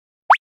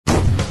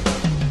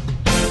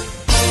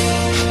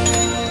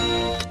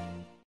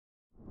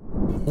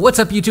What's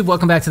up, YouTube?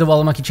 Welcome back to the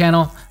Wallet Monkey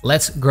channel.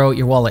 Let's grow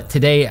your wallet.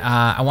 Today,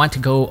 I want to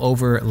go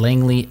over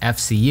Langley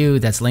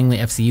FCU. That's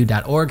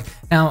langleyfcu.org.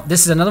 Now,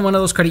 this is another one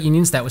of those credit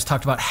unions that was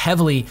talked about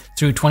heavily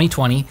through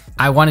 2020.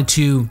 I wanted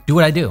to do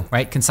what I do,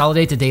 right?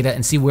 Consolidate the data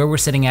and see where we're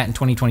sitting at in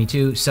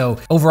 2022. So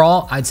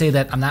overall, I'd say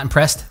that I'm not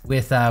impressed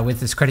with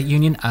this credit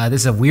union.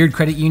 This is a weird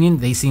credit union.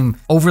 They seem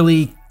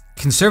overly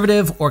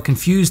conservative or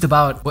confused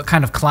about what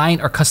kind of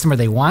client or customer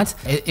they want.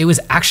 It was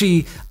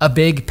actually a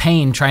big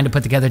pain trying to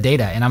put together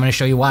data, and I'm going to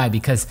show you why,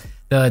 because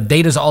the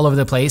data's all over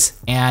the place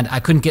and I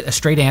couldn't get a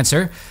straight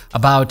answer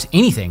about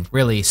anything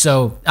really.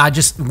 So I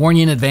just warn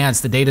you in advance,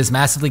 the data is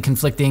massively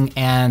conflicting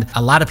and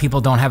a lot of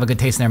people don't have a good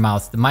taste in their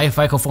mouth. The My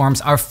FICO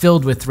forums are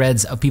filled with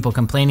threads of people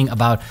complaining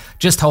about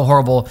just how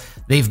horrible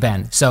they've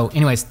been. So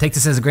anyways, take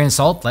this as a grain of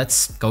salt.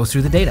 Let's go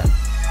through the data.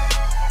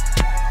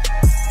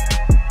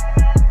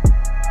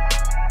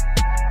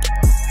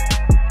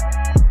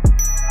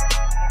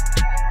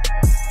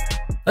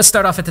 Let's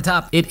start off at the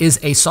top. It is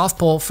a soft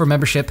pull for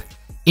membership.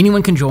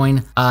 Anyone can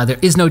join. There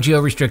is no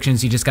geo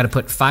restrictions. You just got to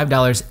put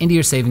 $5 into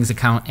your savings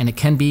account and it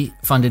can be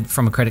funded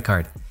from a credit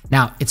card.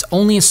 Now, it's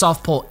only a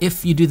soft pull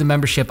if you do the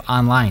membership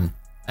online.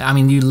 I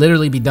mean, you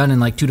literally be done in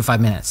like 2 to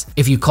 5 minutes.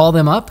 If you call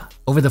them up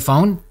over the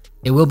phone,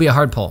 it will be a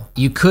hard pull.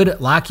 You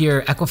could lock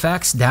your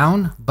Equifax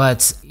down,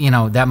 but you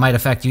know, that might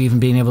affect you even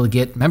being able to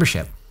get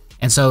membership.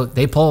 And so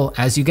they pull,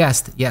 as you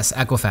guessed, yes,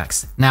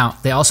 Equifax. Now,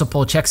 they also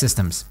pull check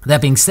systems.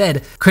 That being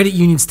said, credit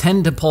unions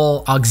tend to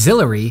pull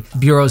auxiliary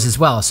bureaus as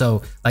well.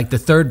 So like the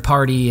third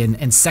party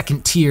and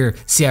second tier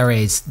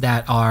CRAs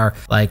that are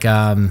like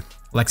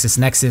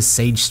LexisNexis,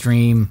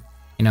 SageStream,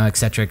 you know, et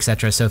cetera, et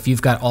cetera. So if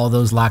you've got all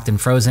those locked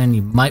and frozen,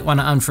 you might want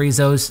to unfreeze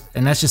those.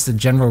 And that's just a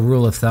general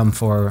rule of thumb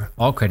for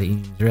all credit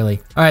unions, really.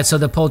 All right, so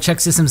they pull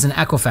check systems and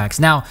Equifax.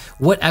 Now,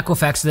 what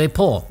Equifax do they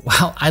pull?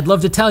 Well, I'd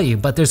love to tell you,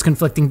 but there's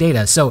conflicting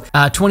data. So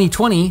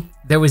 2020,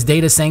 there was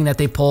data saying that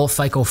they pull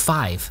FICO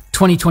 5.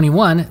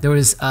 2021, there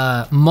was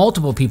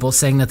multiple people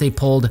saying that they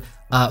pulled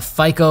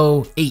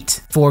FICO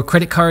 8 for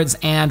credit cards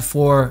and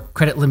for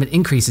credit limit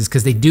increases,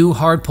 because they do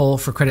hard pull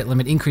for credit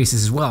limit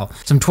increases as well.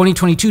 Some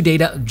 2022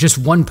 data, just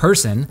one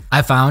person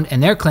I found,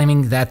 and they're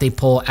claiming that they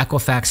pull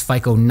Equifax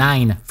FICO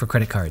 9 for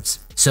credit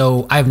cards.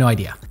 So I have no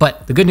idea.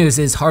 But the good news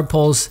is hard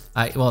pulls,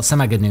 well,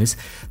 semi-good news,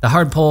 the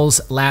hard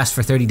pulls last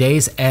for 30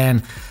 days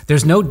and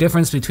there's no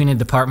difference between the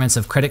departments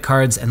of credit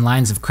cards and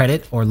lines of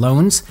credit or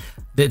loans.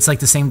 It's like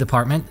the same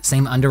department,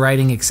 same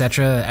underwriting,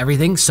 etc.,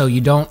 everything. So you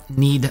don't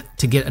need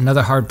to get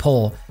another hard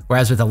pull.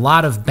 Whereas with a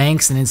lot of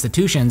banks and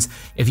institutions,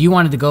 if you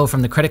wanted to go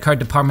from the credit card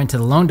department to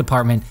the loan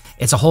department,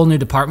 it's a whole new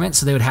department,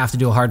 so they would have to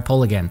do a hard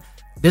pull again.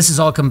 This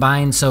is all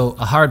combined, so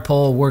a hard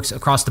pull works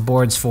across the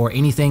boards for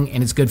anything,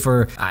 and it's good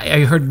for, I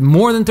heard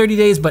more than 30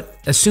 days, but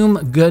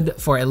assume good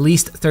for at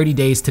least 30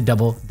 days to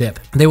double dip.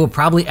 They will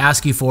probably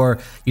ask you for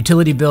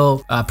utility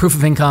bill, proof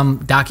of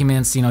income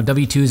documents, you know,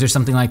 W-2s or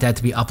something like that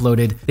to be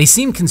uploaded. They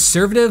seem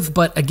conservative,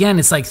 but again,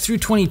 it's like through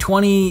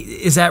 2020,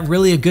 is that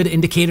really a good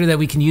indicator that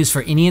we can use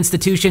for any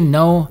institution?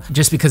 No,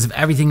 just because of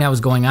everything that was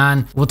going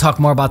on. We'll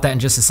talk more about that in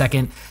just a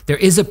second. There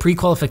is a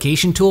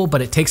pre-qualification tool,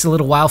 but it takes a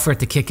little while for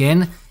it to kick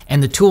in.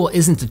 And the tool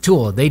isn't the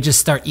tool. They just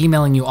start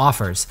emailing you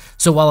offers.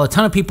 So while a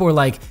ton of people were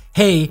like,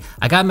 hey,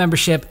 I got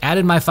membership,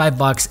 added my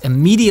 $5,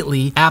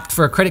 immediately apped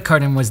for a credit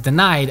card and was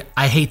denied,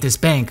 I hate this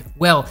bank.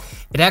 Well,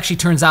 it actually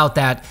turns out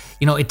that,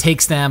 you know, it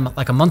takes them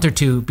like a month or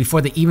two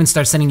before they even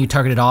start sending you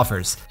targeted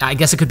offers. I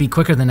guess it could be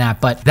quicker than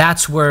that, but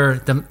that's where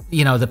the,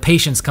 you know, the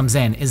patience comes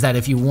in, is that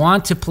if you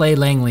want to play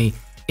Langley,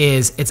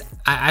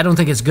 I don't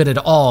think it's good at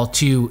all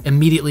to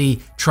immediately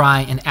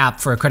try and app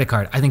for a credit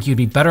card. I think you'd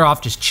be better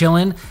off just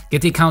chilling,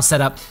 get the account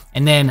set up,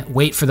 and then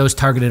wait for those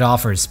targeted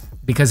offers,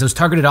 because those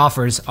targeted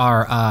offers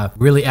are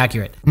really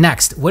accurate.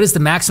 Next, what is the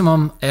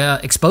maximum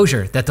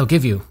exposure that they'll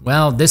give you?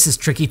 Well, this is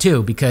tricky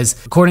too,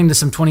 because according to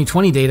some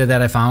 2020 data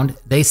that I found,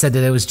 they said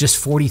that it was just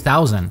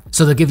 40,000.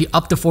 So they'll give you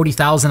up to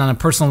 40,000 on a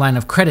personal line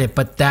of credit,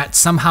 but that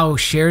somehow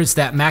shares,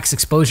 that max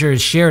exposure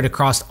is shared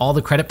across all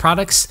the credit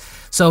products.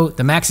 So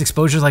the max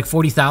exposure is like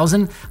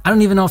 40,000. I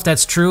don't even know if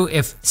that's true.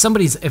 If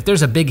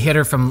there's a big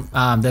hitter from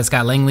that's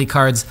got Langley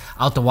cards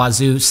out the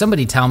wazoo,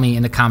 somebody tell me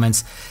in the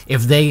comments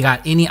if they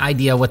got any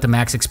idea what the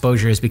max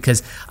exposure is,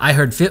 because I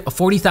heard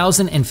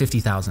 40,000 and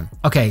 50,000.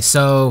 Okay,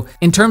 so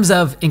in terms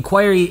of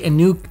inquiry and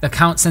new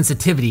account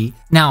sensitivity,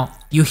 now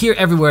you hear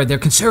everywhere they're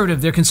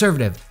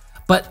conservative,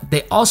 but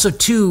they also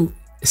too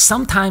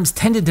sometimes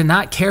tended to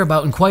not care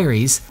about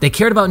inquiries. They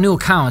cared about new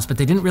accounts, but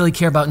they didn't really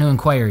care about new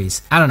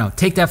inquiries. I don't know,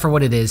 take that for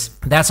what it is.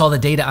 That's all the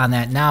data on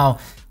that. Now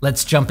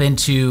let's jump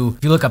into,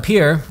 if you look up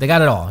here, they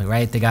got it all,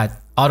 right? They got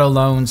auto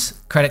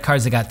loans, credit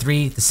cards, they got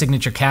 3, the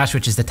Signature Cash,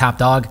 which is the top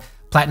dog,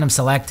 Platinum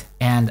Select,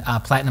 and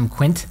Platinum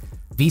Quint,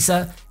 Visa.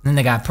 And then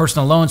they got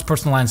personal loans,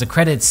 personal lines of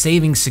credit,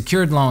 savings,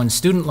 secured loans,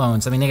 student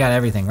loans. I mean, they got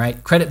everything,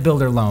 right? Credit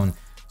builder loan.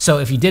 So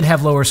if you did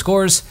have lower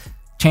scores,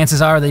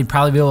 chances are they'd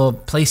probably be able to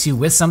place you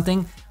with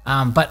something.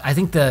 But I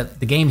think the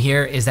game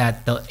here is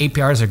that the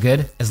APRs are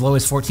good, as low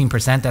as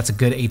 14%. That's a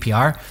good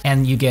APR,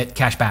 and you get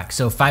cash back.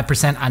 So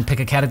 5% on pick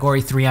a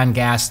category, 3 on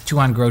gas, 2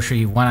 on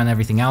grocery, 1 on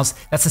everything else.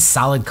 That's a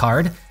solid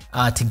card.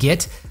 to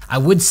get. I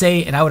would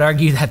say, and I would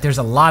argue that there's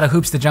a lot of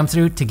hoops to jump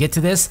through to get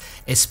to this,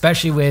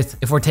 especially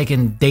if we're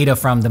taking data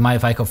from the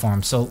MyFICO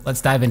form. So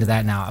let's dive into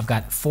that now. I've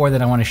got 4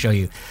 that I want to show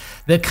you.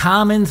 The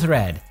common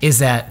thread is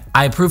that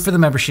I approved for the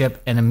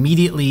membership and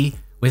immediately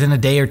within a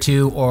day or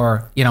two,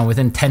 or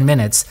within 10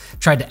 minutes,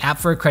 tried to app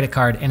for a credit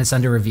card and it's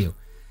under review.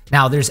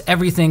 Now there's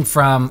everything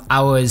from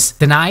I was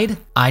denied,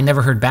 I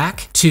never heard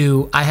back,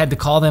 to I had to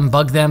call them,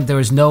 bug them, there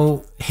was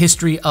no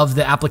history of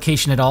the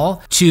application at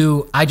all,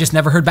 to I just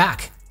never heard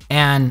back.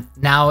 And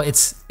now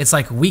it's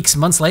like weeks,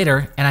 months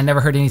later, and I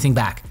never heard anything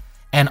back.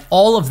 And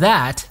all of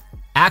that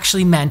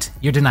actually meant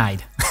you're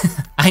denied.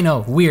 I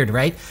know, weird,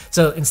 right?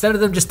 So instead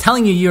of them just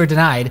telling you you're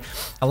denied,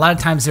 a lot of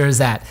times there is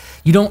that.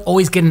 You don't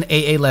always get an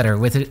AA letter,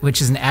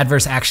 which is an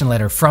adverse action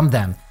letter from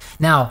them.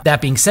 Now, that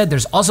being said,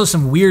 there's also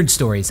some weird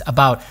stories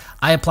about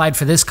I applied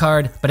for this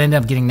card, but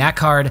ended up getting that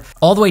card,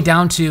 all the way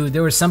down to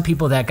there were some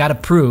people that got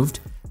approved.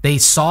 They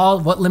saw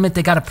what limit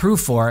they got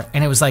approved for,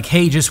 and it was like,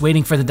 hey, just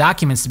waiting for the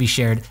documents to be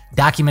shared.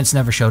 Documents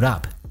never showed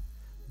up.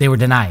 They were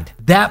denied.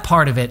 That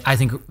part of it, I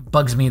think,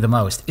 bugs me the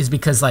most, is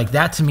because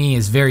that to me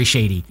is very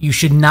shady. You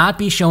should not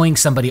be showing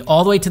somebody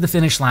all the way to the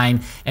finish line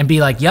and be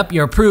like, yep,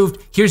 you're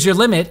approved, here's your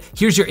limit,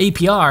 here's your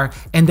APR,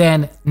 and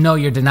then, no,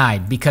 you're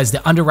denied because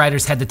the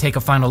underwriters had to take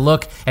a final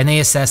look and they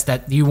assessed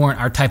that you weren't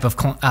our type of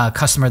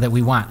customer that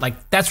we want.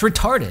 That's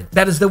retarded.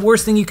 That is the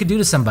worst thing you could do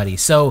to somebody.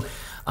 So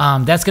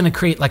that's going to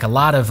create a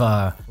lot of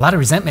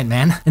resentment,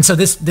 man. And so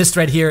this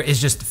thread here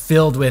is just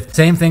filled with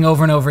same thing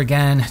over and over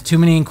again. Too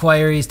many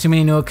inquiries, too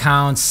many new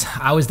accounts.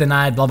 I was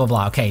denied, blah, blah,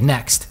 blah. Okay,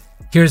 next.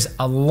 Here's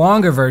a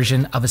longer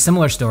version of a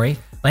similar story.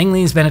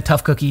 Langley has been a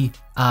tough cookie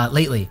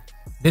lately.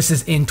 This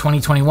is in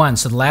 2021.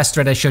 So the last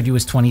thread I showed you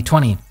was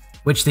 2020,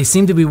 which they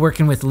seem to be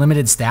working with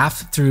limited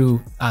staff through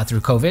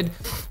COVID.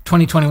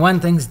 2021,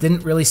 things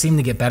didn't really seem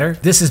to get better.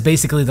 This is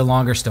basically the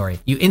longer story.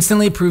 You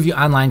instantly approve you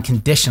online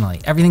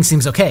conditionally. Everything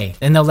seems okay.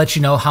 Then they'll let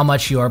you know how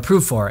much you are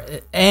approved for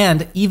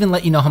and even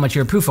let you know how much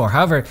you're approved for.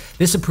 However,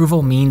 this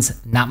approval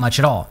means not much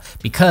at all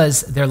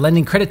because their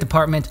lending credit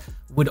department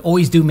would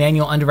always do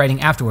manual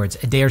underwriting afterwards,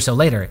 a day or so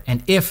later.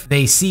 And if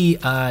they see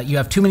you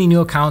have too many new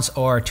accounts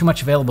or too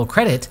much available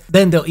credit,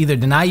 then they'll either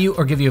deny you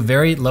or give you a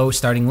very low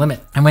starting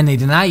limit. And when they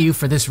deny you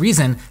for this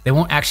reason, they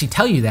won't actually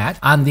tell you that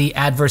on the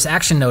adverse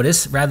action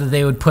notice. Rather,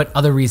 they would put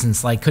other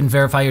reasons like couldn't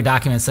verify your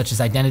documents such as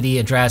identity,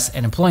 address,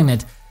 and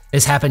employment.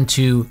 This happened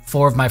to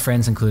 4 of my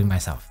friends, including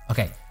myself.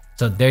 Okay,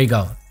 so there you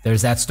go.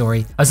 There's that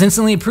story. I was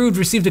instantly approved,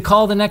 received a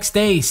call the next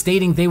day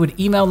stating they would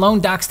email loan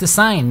docs to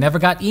sign, never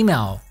got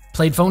email.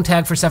 Played phone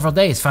tag for several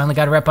days, finally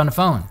got a rep on the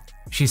phone.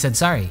 She said,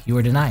 sorry, you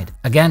were denied.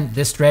 Again,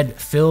 this thread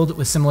filled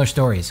with similar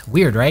stories.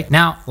 Weird, right?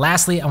 Now,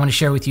 lastly, I want to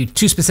share with you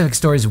 2 specific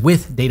stories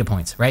with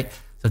Datapoints, right?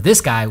 So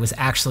this guy was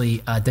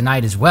actually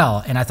denied as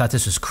well, and I thought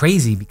this was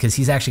crazy because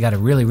he's actually got a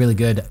really, really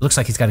good, looks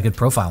like he's got a good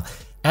profile.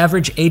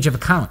 Average age of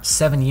account,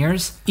 7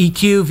 years.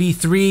 EQ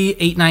V3,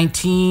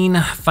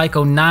 819,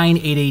 FICO 9,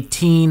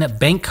 818,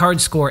 bank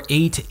card score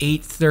 8,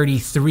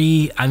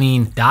 833. I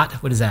mean, dot,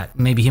 what is that?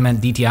 Maybe he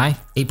meant DTI,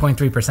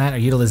 8.3% or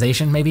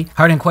utilization maybe.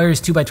 Hard inquiries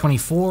 2 by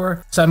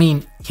 24. So I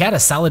mean, he had a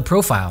solid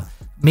profile.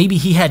 Maybe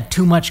he had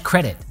too much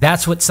credit.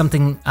 That's what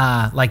something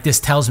like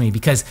this tells me,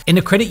 because in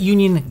the credit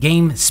union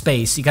game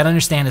space, you got to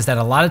understand is that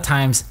a lot of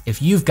times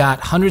if you've got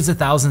hundreds of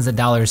thousands of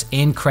dollars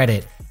in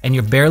credit and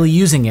you're barely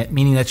using it,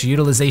 meaning that your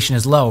utilization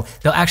is low,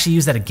 they'll actually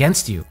use that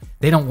against you.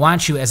 They don't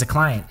want you as a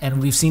client,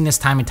 and we've seen this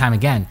time and time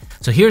again.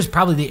 So here's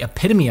probably the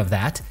epitome of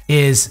that,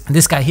 is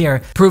this guy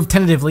here, approved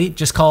tentatively,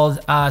 just called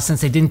since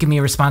they didn't give me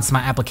a response to my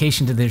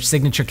application to their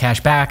signature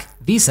cash back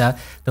visa.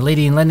 The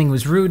lady in lending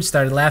was rude,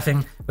 started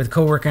laughing with a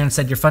coworker and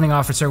said, your funding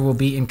officer will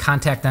be in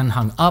contact, then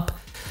hung up,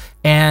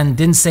 and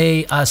didn't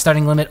say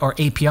starting limit or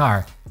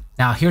APR.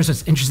 Now here's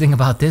what's interesting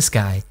about this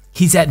guy.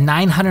 He's at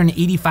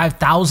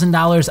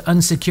 $985,000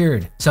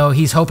 unsecured. So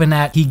he's hoping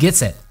that he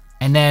gets it.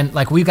 And then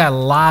we've got a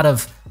lot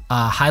of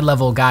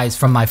high-level guys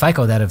from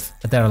MyFICO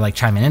that are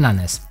chiming in on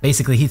this.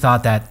 Basically, he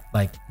thought that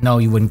no,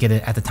 you wouldn't get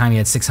it. At the time, he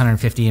had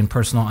 650 in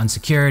personal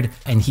unsecured,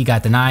 and he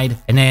got denied.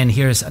 And then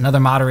here's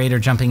another moderator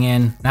jumping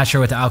in. Not sure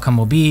what the outcome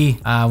will be.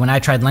 When I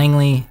tried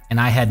Langley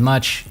and I had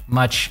much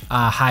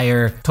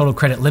higher total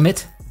credit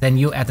limit than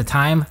you at the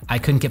time, I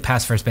couldn't get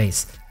past first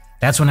base.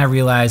 That's when I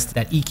realized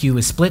that EQ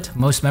was split.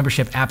 Most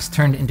membership apps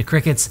turned into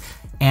crickets,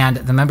 and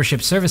the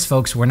membership service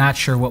folks were not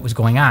sure what was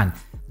going on.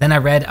 Then I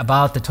read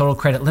about the total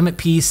credit limit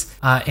piece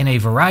in a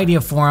variety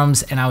of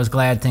forums, and I was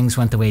glad things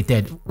went the way it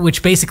did,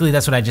 which basically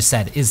that's what I just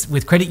said, is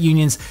with credit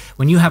unions,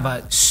 when you have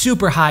a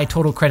super high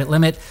total credit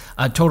limit,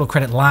 a total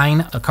credit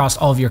line across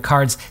all of your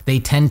cards, they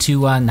tend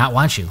to not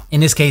want you.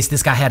 In this case,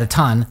 this guy had a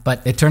ton,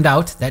 but it turned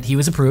out that he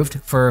was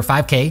approved for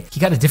 $5K.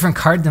 He got a different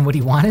card than what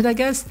he wanted, I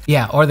guess?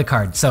 Yeah, or the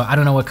card. So I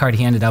don't know what card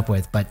he ended up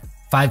with, but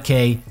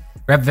 $5K,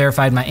 rep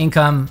verified my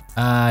income,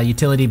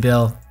 utility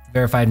bill,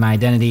 verified my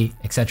identity,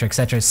 etc.,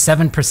 etc.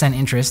 7%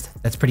 interest.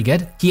 That's pretty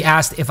good. He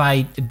asked if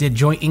I did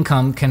joint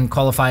income can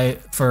qualify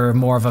for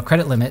more of a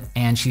credit limit,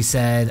 and she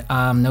said,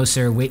 no,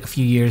 sir, wait a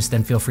few years,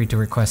 then feel free to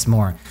request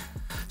more.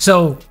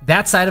 So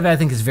that side of it, I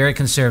think, is very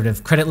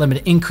conservative. Credit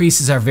limit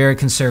increases are very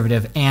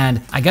conservative.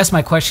 And I guess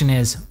my question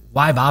is,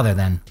 why bother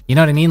then? You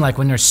know what I mean? Like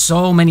when there's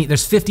so many,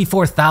 there's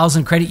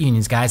 54,000 credit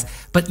unions, guys,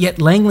 but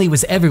yet Langley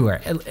was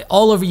everywhere,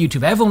 all over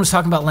YouTube. Everyone was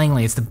talking about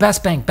Langley. It's the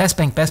best bank, best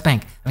bank, best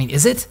bank. I mean,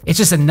 is it? It's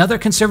just another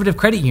conservative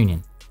credit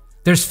union.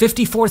 There's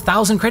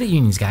 54,000 credit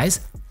unions,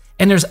 guys.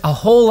 And there's a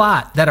whole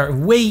lot that are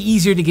way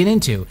easier to get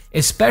into,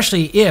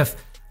 especially if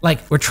like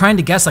we're trying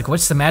to guess like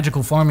what's the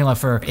magical formula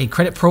for a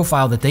credit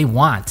profile that they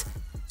want.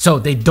 So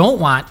they don't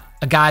want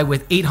a guy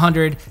with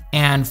 800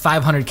 and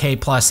 500K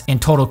plus in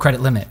total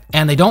credit limit.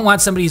 And they don't want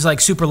somebody who's like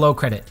super low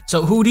credit.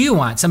 So who do you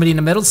want? Somebody in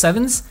the middle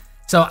sevens?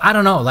 So I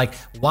don't know, like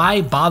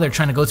why bother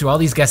trying to go through all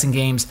these guessing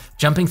games,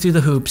 jumping through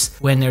the hoops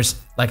when there's,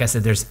 like I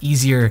said, there's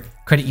easier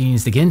credit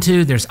unions to get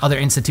into. There's other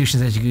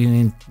institutions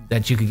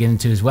that you could get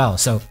into as well.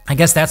 So I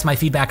guess that's my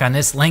feedback on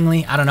this.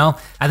 Langley, I don't know.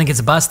 I think it's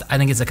a bust. I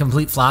think it's a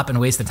complete flop and a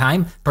waste of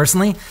time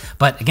personally.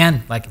 But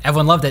again, like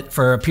everyone loved it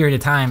for a period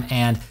of time.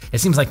 And it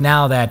seems like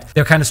now that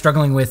they're kind of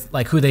struggling with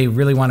like who they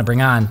really want to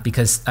bring on,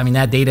 because I mean,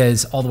 that data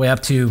is all the way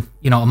up to,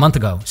 a month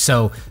ago.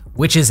 So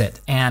which is it?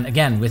 And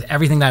again, with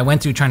everything that I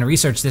went through trying to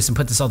research this and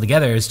put this all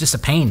together, it's just a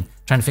pain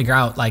trying to figure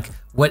out like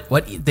what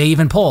they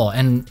even pull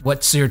and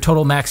what's your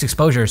total max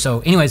exposure.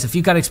 So anyways, if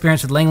you've got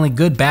experience with Langley,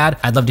 good, bad,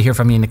 I'd love to hear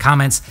from you in the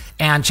comments.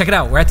 And check it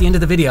out, we're at the end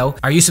of the video.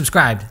 Are you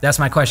subscribed? That's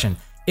my question.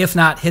 If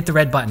not, hit the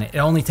red button. It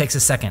only takes a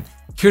second.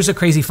 Here's a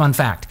crazy fun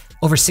fact.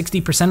 Over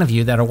 60% of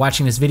you that are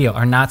watching this video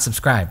are not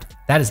subscribed.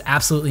 That is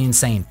absolutely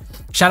insane.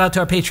 Shout out to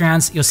our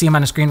Patreons. You'll see them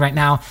on the screen right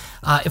now.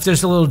 If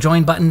there's a little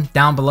join button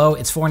down below,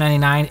 it's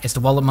 $4.99. It's the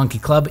Wallet Monkey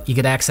Club. You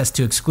get access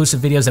to exclusive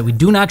videos that we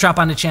do not drop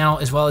on the channel,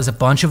 as well as a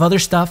bunch of other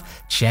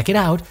stuff. Check it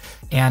out.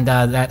 And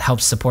that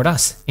helps support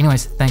us.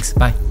 Anyways, thanks.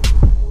 Bye.